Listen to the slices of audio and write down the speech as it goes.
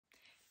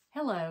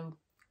Hello,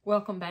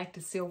 welcome back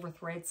to Silver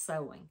Thread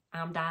Sewing.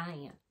 I'm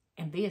Diane,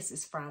 and this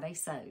is Friday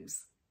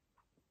Sews.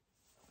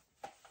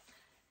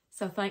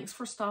 So thanks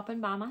for stopping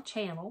by my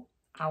channel.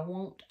 I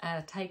won't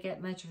take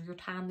up much of your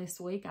time this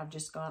week. I've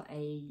just got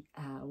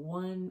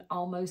one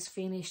almost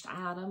finished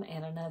item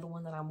and another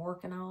one that I'm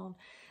working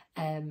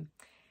on.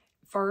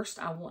 First,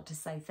 I want to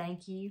say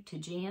thank you to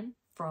Jen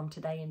from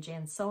Today in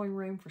Jen's Sewing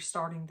Room for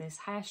starting this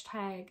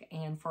hashtag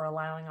and for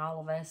allowing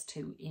all of us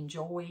to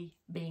enjoy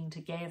being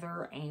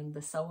together and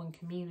the sewing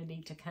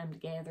community to come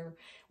together.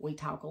 We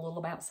talk a little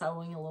about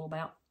sewing, a little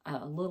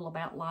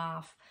about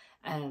life,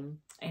 and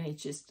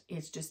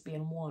it's just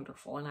been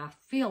wonderful. And I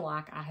feel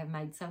like I have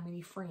made so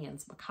many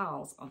friends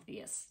because of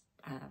this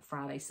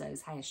Friday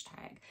Sews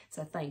hashtag.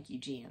 So thank you,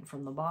 Jen.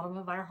 From the bottom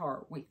of our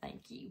heart, we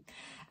thank you.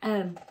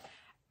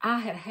 I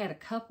had a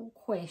couple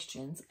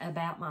questions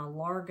about my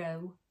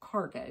Largo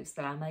Cargos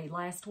that I made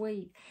last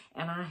week,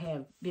 and I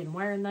have been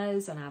wearing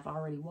those, and I've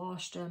already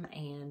washed them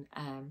and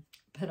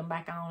put them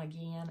back on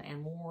again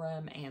and wore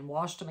them and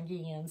washed them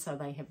again, so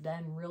they have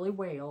done really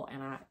well,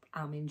 and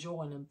I'm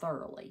enjoying them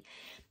thoroughly.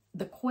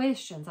 The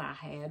questions I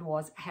had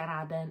was, had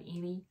I done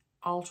any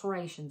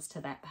alterations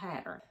to that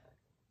pattern?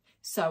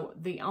 So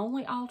the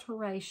only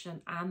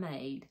alteration I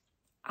made,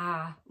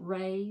 I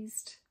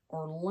raised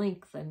or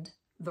lengthened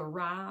the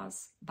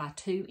rise by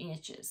 2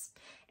 inches.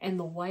 And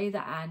the way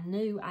that I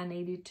knew I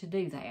needed to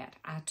do that,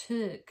 I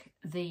took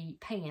the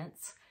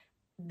pants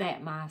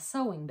that my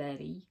sewing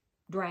buddy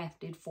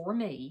drafted for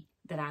me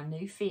that I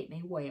knew fit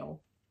me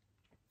well,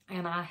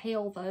 and I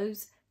held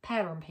those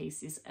pattern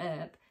pieces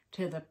up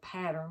to the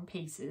pattern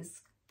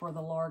pieces for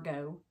the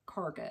Largo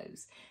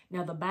Cargos.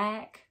 Now the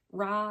back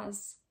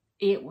rise,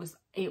 it was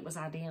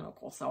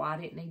identical, so I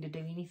didn't need to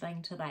do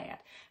anything to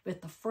that.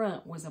 But the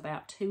front was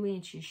about 2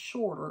 inches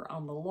shorter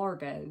on the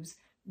Largos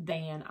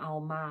than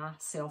on my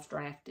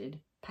self-drafted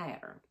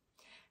pattern.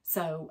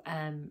 So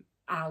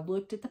I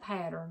looked at the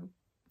pattern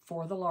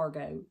for the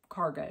Largo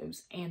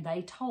Cargos, and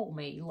they told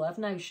me, Love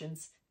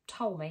Notions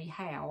told me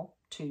how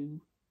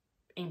to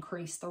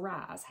increase the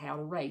rise, how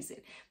to raise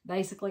it.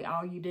 Basically,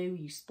 all you do,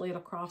 you split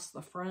across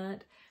the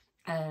front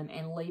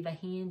and leave a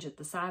hinge at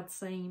the side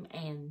seam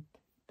and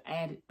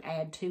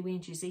add 2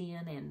 inches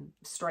in and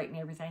straighten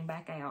everything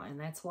back out, and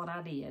that's what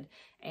I did,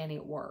 and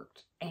it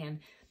worked. And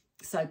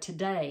so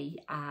today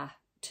I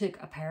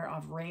took a pair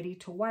of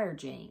ready-to-wear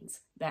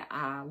jeans that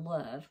I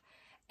love,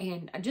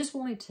 and I just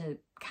wanted to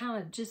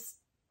kind of just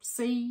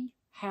see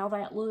how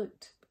that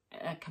looked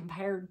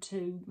compared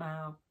to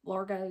my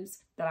Largos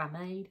that I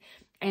made,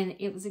 and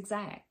it was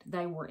exact.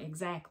 They were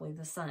exactly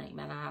the same,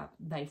 and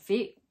they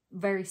fit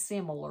very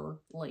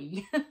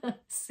similarly.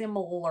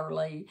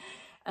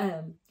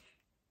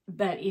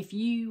 But if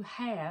you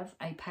have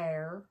a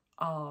pair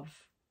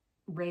of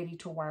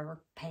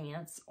ready-to-wear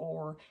pants,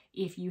 or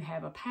if you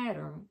have a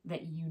pattern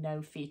that you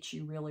know fits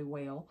you really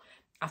well,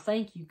 I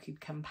think you could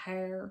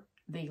compare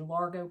the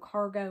Largo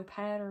Cargo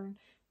pattern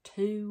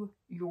to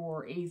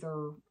your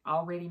either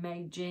already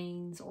made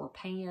jeans or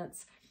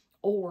pants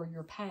or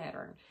your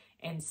pattern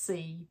and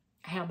see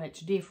how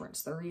much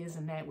difference there is,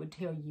 and that would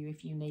tell you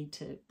if you need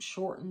to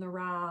shorten the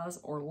rise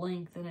or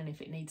lengthen, and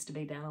if it needs to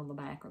be down on the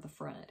back or the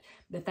front.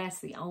 But that's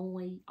the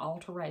only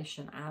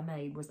alteration I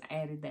made, was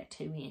added that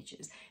 2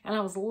 inches. And I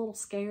was a little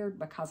scared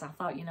because I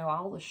thought, you know,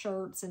 all the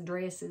shirts and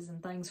dresses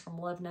and things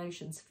from Love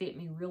Notions fit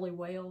me really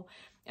well,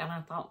 and I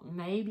thought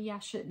maybe I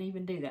shouldn't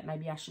even do that.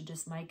 Maybe I should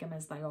just make them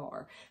as they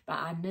are. But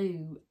I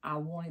knew I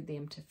wanted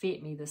them to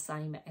fit me the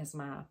same as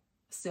my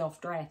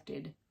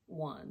self-drafted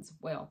ones.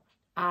 Well,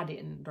 I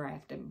didn't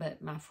draft them,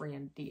 but my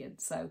friend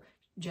did. So,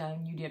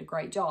 Joan, you did a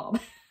great job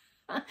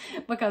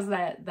because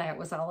that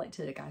was all it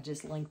took. I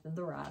just lengthened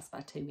the rise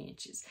by 2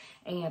 inches.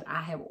 And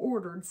I have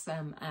ordered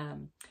some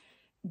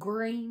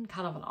green,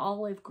 kind of an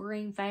olive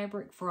green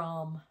fabric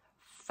from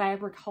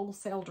Fabric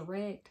Wholesale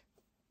Direct.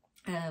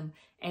 And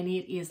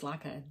it is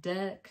like a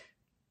duck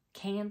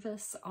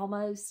canvas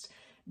almost,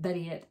 but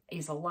it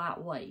is a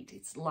lightweight.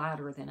 It's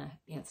lighter than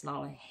it's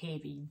not a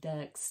heavy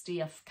duck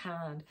stiff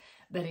kind,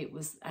 but it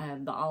was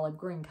the olive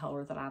green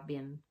color that I've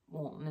been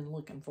wanting and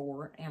looking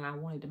for, and I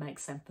wanted to make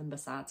something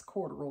besides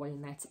corduroy,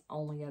 and that's the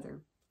only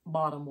other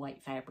bottom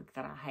weight fabric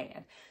that I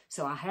had.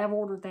 So I have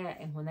ordered that,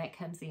 and when that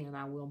comes in,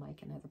 I will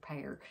make another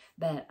pair,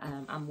 but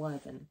I'm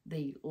loving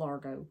the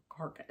Largo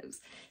Cargos.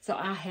 So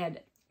I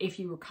had, if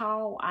you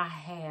recall, I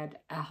had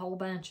a whole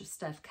bunch of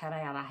stuff cut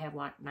out. I have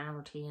like 9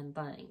 or 10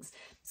 things.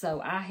 So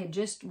I had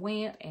just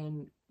went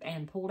and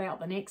pulled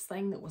out the next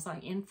thing that was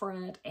like in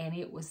front, and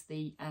it was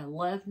the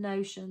Love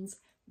Notions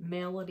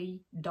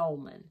Melody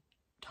Dolman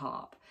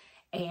top.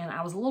 And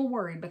I was a little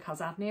worried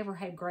because I've never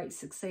had great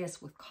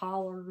success with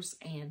collars,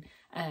 and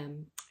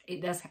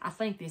I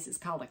think this is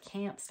called a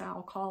camp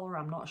style collar.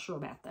 I'm not sure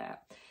about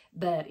that,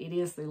 but it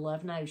is the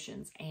Love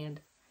Notions,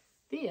 and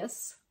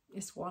this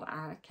is what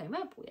I came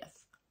up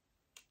with.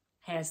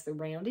 Has the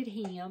rounded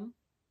hem,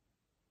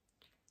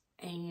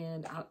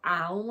 and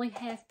I only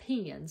have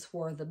pins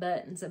where the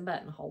buttons and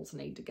buttonholes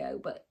need to go,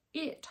 but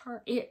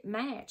it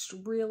matched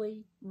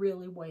really,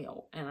 really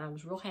well, and I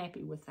was real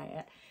happy with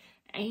that.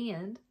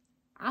 And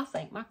I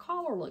think my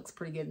collar looks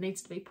pretty good. It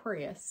needs to be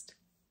pressed.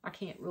 I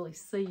can't really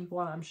see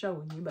what I'm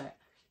showing you, but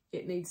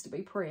it needs to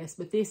be pressed.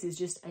 But this is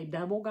just a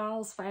double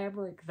gauze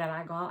fabric that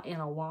I got in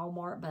a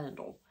Walmart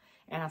bundle.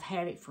 And I've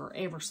had it for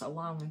ever so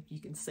long. If you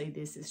can see,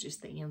 this is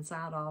just the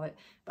inside of it.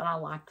 But I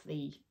like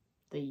the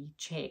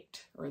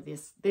checked, or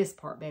this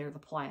part better, the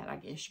plaid, I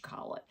guess you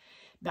call it.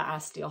 But I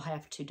still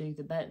have to do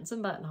the buttons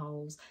and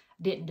buttonholes.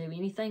 Didn't do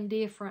anything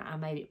different. I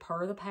made it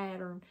per the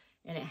pattern.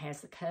 And it has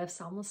the cuffs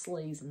on the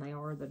sleeves, and they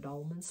are the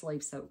dolman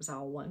sleeves, so it was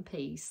all one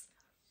piece.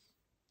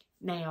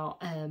 Now,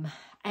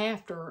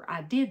 after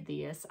I did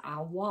this, I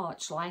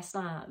watched last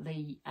night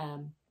the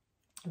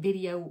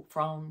video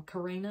from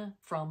Karina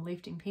from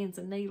Lifting Pins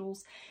and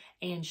Needles,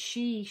 and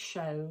she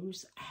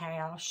shows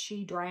how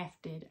she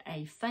drafted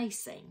a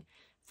facing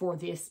for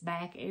this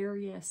back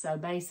area. So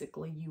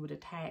basically, you would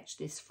attach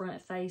this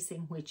front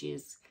facing, which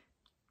is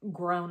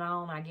grown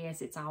on, I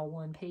guess it's all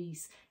one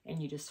piece,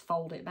 and you just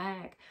fold it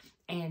back.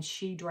 And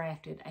she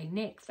drafted a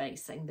neck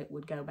facing that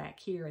would go back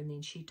here, and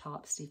then she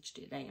top stitched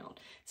it down.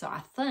 So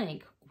I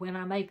think when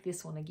I make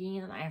this one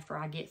again, after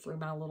I get through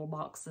my little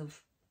box of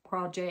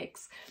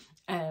projects,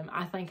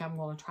 I think I'm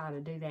going to try to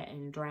do that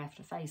and draft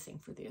a facing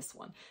for this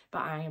one.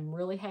 But I am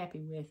really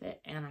happy with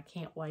it, and I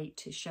can't wait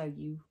to show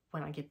you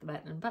when I get the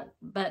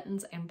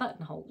buttons and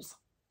buttonholes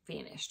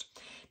finished.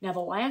 Now, the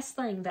last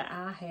thing that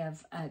I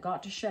have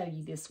got to show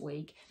you this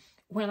week,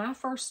 when I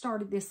first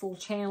started this little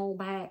channel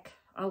back,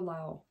 oh,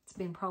 wow, it's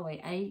been probably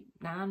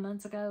 8-9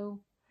 months ago.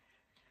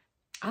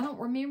 I don't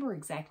remember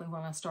exactly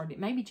when I started.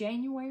 Maybe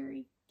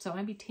January, so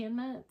maybe 10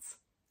 months.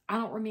 I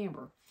don't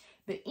remember.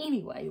 But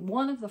anyway,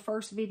 one of the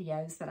first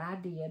videos that I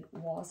did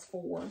was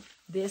for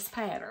this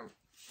pattern.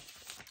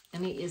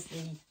 And it is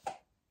the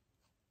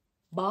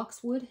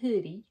Boxwood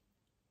Hoodie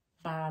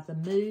by the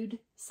Mood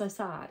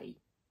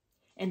Society.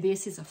 And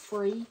this is a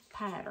free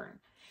pattern.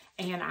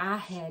 And I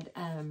had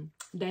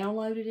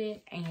downloaded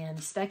it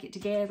and stuck it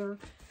together.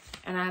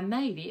 And I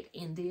made it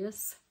in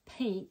this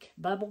pink,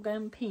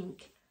 bubblegum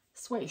pink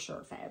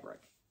sweatshirt fabric.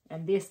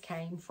 And this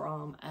came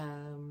from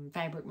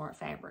Fabric Mart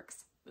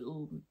Fabrics,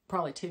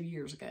 probably 2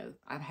 years ago.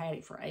 I've had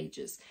it for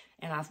ages.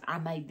 And I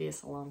made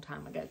this a long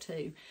time ago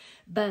too.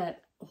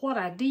 But what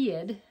I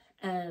did,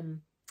 I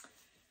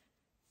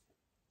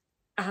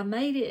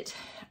made it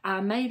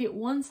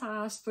one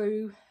size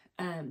through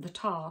the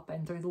top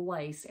and through the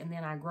waist. And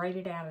then I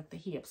graded out at the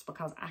hips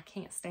because I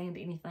can't stand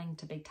anything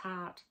to be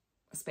tight.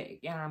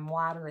 And I'm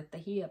wider at the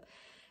hip,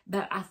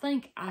 but I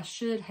think I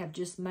should have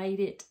just made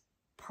it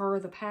per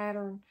the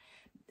pattern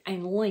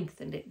and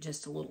lengthened it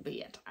just a little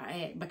bit,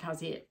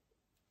 because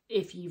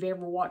if you've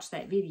ever watched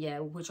that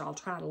video, which I'll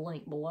try to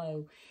link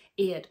below,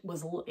 it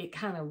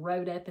kind of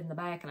rode up in the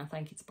back, and I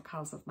think it's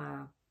because of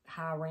my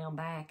high round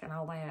back and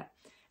all that.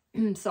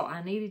 So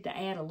I needed to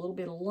add a little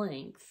bit of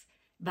length,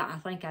 but I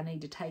think I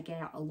need to take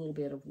out a little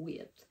bit of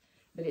width.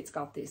 But it's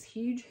got this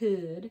huge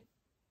hood.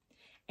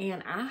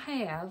 And I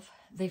have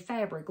the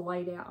fabric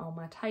laid out on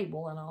my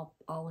table, and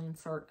I'll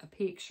insert a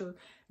picture,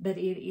 but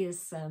it is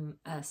some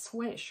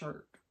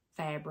sweatshirt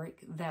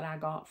fabric that I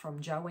got from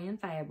Joann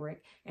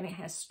Fabric, and it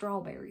has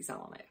strawberries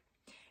on it.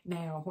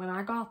 Now, when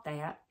I got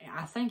that,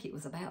 I think it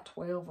was about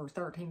 $12 or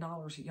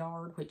 $13 a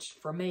yard, which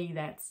for me,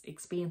 that's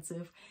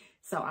expensive.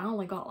 So I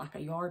only got like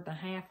 1.5 yards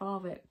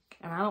of it,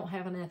 and I don't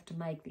have enough to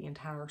make the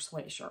entire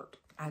sweatshirt.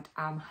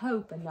 I'm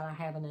hoping that I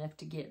have enough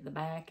to get the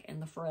back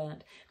and the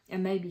front,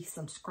 and maybe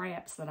some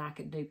scraps that I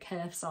could do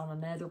cuffs on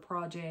another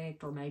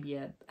project, or maybe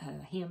a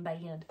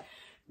hemband.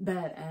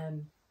 But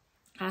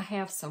I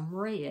have some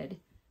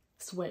red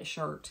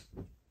sweatshirt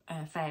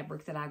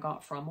fabric that I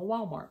got from a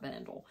Walmart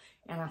bundle,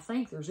 and I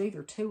think there's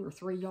either 2 or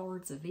 3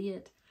 yards of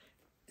it.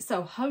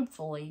 So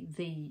hopefully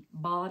the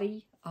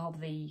body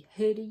of the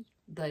hoodie,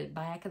 the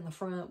back and the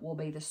front, will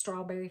be the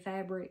strawberry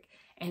fabric,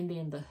 and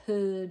then the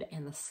hood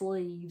and the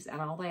sleeves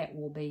and all that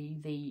will be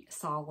the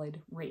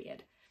solid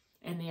red.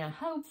 And then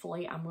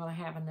hopefully I'm going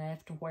to have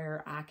enough to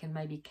where I can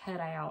maybe cut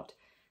out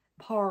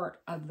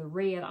part of the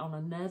red on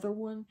another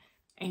one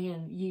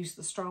and use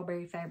the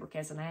strawberry fabric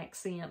as an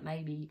accent,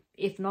 maybe,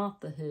 if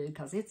not the hood,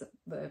 because it's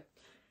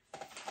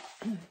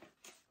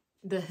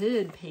the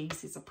hood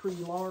piece is a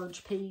pretty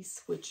large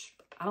piece, which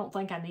I don't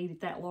think I need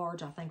it that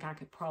large. I think I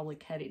could probably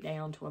cut it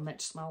down to a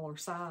much smaller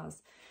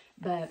size.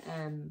 But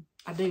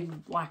I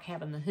do like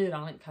having the hood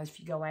on it, because if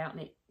you go out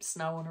and it's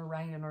snowing or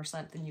raining or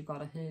something, you've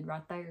got a hood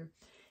right there.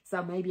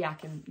 So maybe I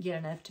can get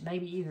enough to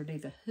maybe either do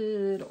the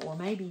hood, or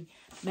maybe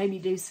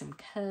do some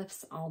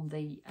cuffs on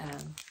the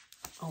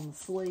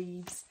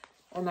sleeves,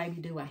 or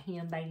maybe do a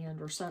hemband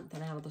or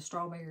something out of the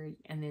strawberry,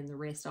 and then the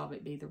rest of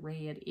it be the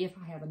red if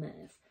I have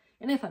enough.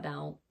 And if I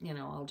don't, you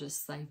know, I'll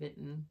just save it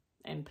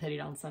and put it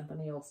on something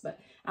else. But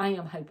I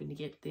am hoping to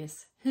get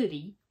this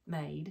hoodie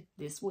made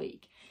this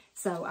week.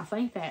 So I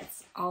think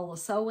that's all the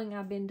sewing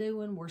I've been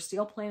doing. We're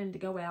still planning to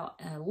go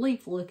out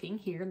leaf looking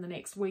here in the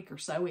next week or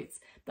so.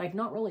 They've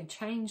not really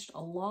changed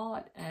a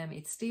lot.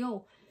 It's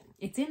still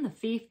it's in the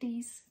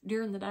 50s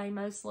during the day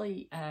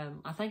mostly.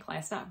 I think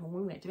last night when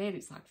we went to bed,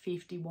 it's like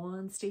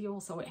 51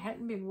 still, so it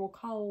hadn't been real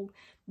cold.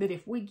 But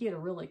if we get a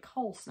really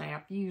cold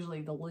snap,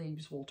 usually the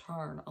leaves will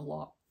turn a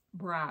lot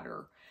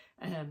brighter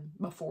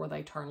before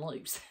they turn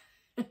loose.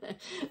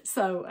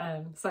 So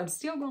I'm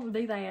still going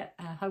to do that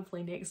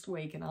hopefully next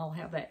week, and I'll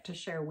have that to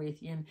share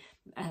with you.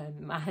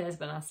 And my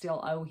husband, I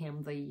still owe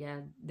him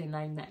the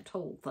name that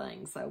tool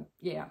thing. So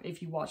yeah,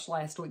 if you watched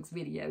last week's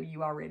video,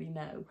 you already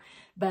know.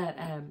 But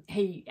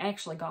he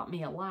actually got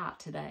me a light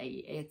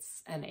today.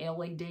 It's an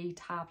LED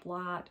type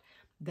light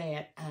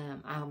that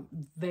I'm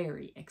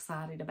very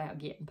excited about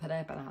getting put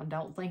up, and I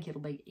don't think it'll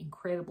be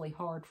incredibly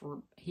hard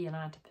for he and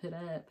I to put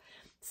up.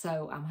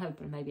 So I'm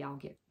hoping maybe I'll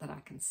get that I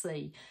can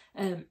see.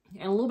 And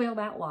a little bit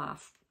about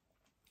life.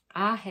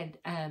 I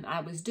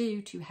was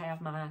due to have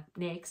my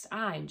next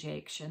eye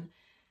injection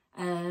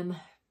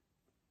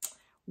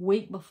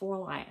week before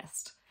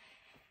last.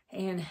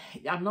 And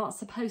I'm not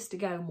supposed to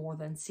go more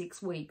than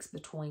 6 weeks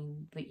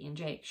between the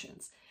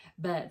injections.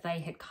 But they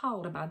had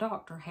called and my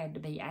doctor had to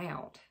be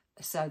out.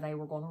 So they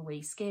were going to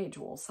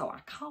reschedule. So I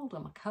called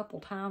them a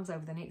couple times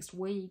over the next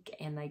week,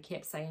 and they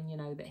kept saying, you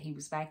know, that he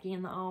was back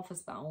in the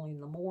office, but only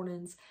in the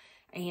mornings,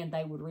 and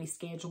they would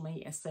reschedule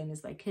me as soon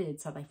as they could.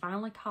 So they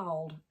finally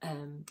called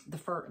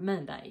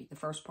Monday, the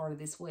first part of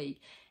this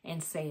week,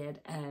 and said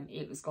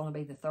it was going to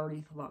be the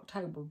 30th of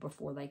October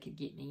before they could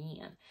get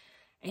me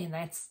in. And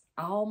that's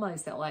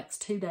almost, that likes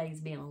 2 days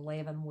being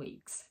 11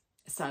 weeks.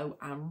 So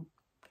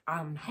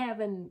I'm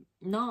having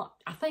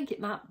I think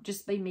it might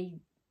just be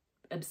me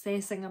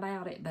obsessing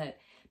about it, but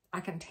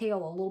I can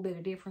tell a little bit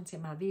of difference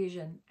in my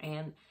vision.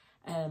 And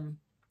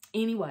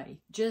anyway,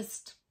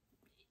 just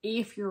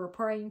if you're a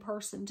praying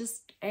person,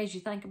 just as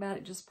you think about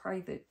it, just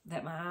pray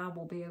that my eye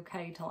will be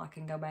okay till I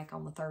can go back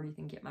on the 30th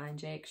and get my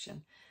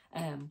injection.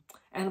 And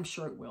I'm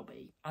sure it will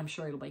be. I'm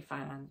sure it'll be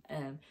fine.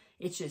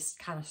 It's just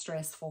kind of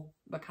stressful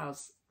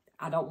because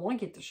I don't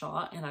want to get the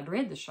shot and I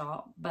dread the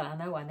shot, but I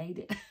know I need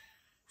it.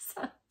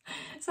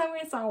 So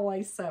it's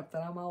always something.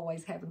 I'm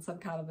always having some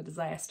kind of a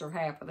disaster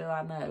happen. And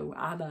I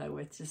know.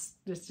 It's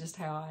just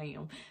how I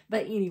am.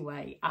 But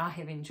anyway, I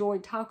have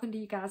enjoyed talking to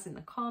you guys in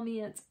the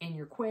comments and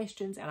your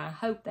questions. And I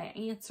hope that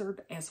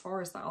answered as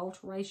far as the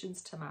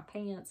alterations to my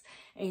pants.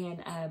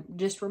 And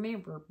just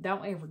remember,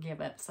 don't ever give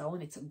up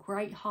sewing. It's a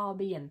great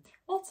hobby. And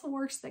what's the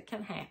worst that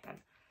can happen?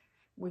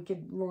 We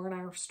could learn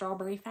our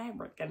strawberry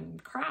fabric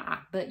and cry.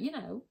 But, you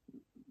know,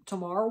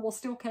 tomorrow will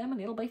still come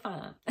and it'll be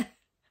fine.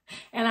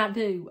 And I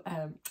do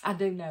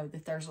know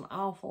that there's an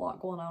awful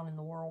lot going on in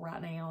the world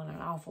right now, and an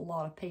awful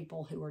lot of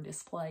people who are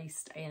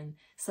displaced and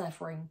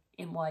suffering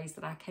in ways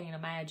that I can't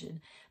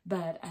imagine.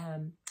 But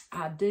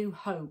I do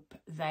hope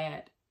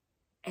that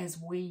as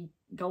we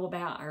go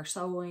about our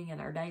sewing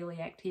and our daily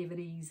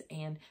activities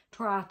and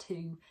try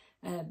to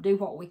do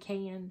what we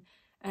can,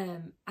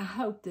 I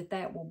hope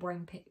that will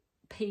bring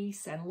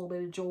peace and a little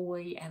bit of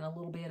joy and a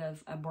little bit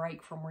of a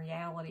break from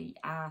reality.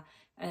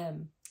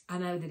 I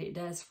know that it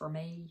does for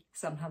me.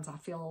 Sometimes I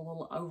feel a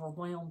little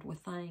overwhelmed with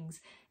things.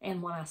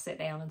 And when I sit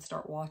down and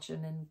start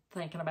watching and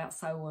thinking about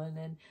sewing,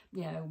 and,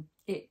 you know,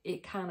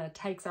 it kind of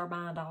takes our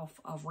mind off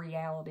of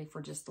reality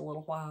for just a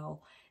little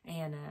while.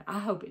 And I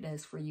hope it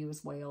does for you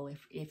as well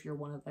if you're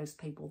one of those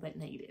people that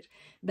need it.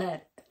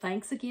 But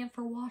thanks again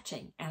for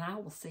watching, and I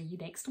will see you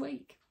next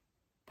week.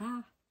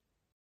 Bye.